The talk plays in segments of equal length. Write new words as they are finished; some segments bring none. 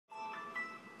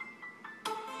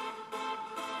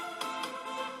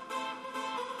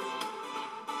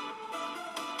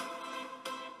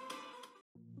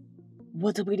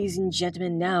What's up, ladies and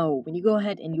gentlemen? Now, when you go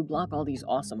ahead and you block all these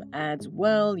awesome ads,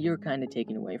 well, you're kind of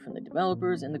taking away from the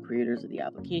developers and the creators of the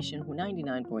application, who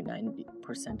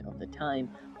 99.9% of the time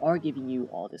are giving you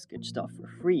all this good stuff for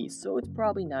free. So it's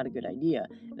probably not a good idea.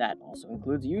 That also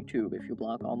includes YouTube. If you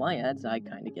block all my ads, I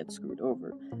kind of get screwed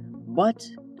over. But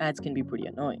ads can be pretty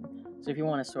annoying. So if you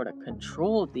want to sort of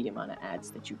control the amount of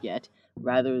ads that you get,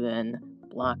 rather than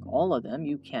block all of them,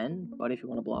 you can, but if you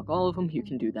want to block all of them, you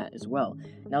can do that as well.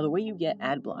 Now, the way you get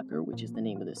ad blocker, which is the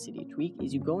name of the Cydia tweak,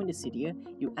 is you go into Cydia,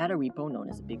 you add a repo known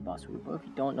as a Big Boss repo. If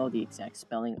you don't know the exact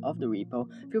spelling of the repo,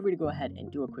 feel free to go ahead and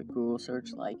do a quick Google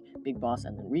search like Big Boss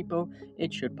and then repo.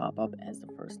 It should pop up as the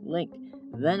first link.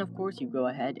 Then, of course, you go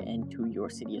ahead and do your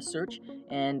Cydia search,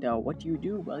 and what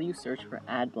do? Well, you search for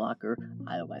ad blocker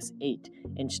iOS 8.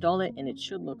 Install it, and it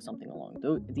should look something along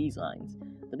these lines.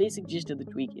 The basic gist of the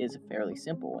tweak is fairly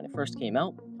simple. When it first came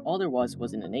out, all there was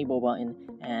an enable button,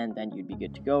 and then you'd be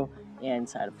good to go. And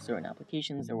inside of certain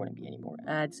applications, there wouldn't be any more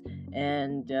ads.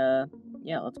 And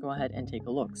yeah, let's go ahead and take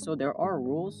a look. So there are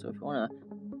rules. So if you want to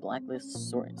blacklist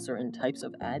certain types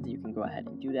of ads, you can go ahead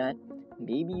and do that.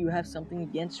 Maybe you have something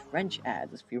against French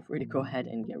ads. Feel free to go ahead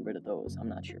and get rid of those. I'm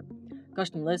not sure.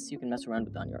 Custom lists you can mess around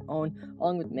with on your own,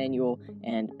 along with manual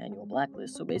and manual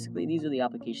blacklist. So basically, these are the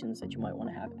applications that you might want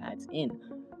to have ads in.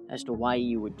 As to why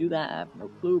you would do that, I have no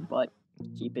clue, but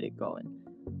keep it going.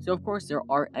 So of course, there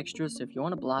are extras. So if you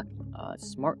want to block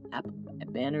smart app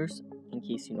banners, in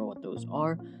case you know what those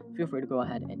are, feel free to go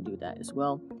ahead and do that as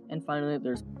well. And finally,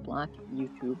 there's block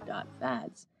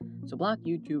YouTube.fads. So block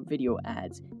YouTube video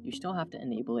ads, you still have to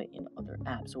enable it in other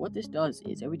apps. So what this does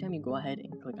is every time you go ahead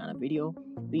and click on a video,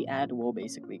 the ad will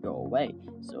basically go away.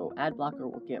 So ad blocker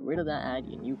will get rid of that ad,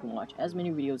 and you can watch as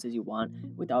many videos as you want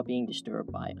without being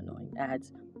disturbed by annoying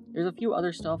ads. There's a few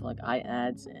other stuff like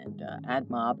iAds and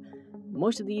AdMob.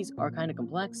 Most of these are kind of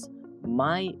complex.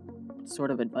 My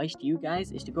sort of advice to you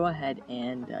guys is to go ahead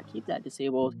and keep that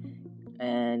disabled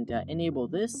and enable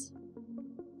this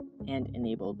and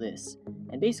enable this.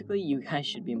 And basically, you guys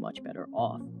should be much better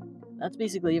off. That's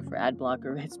basically it for ad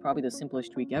blocker. It's probably the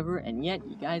simplest tweak ever, and yet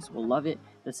you guys will love it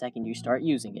the second you start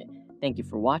using it. Thank you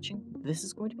for watching. This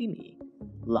is going to be me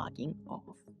logging off.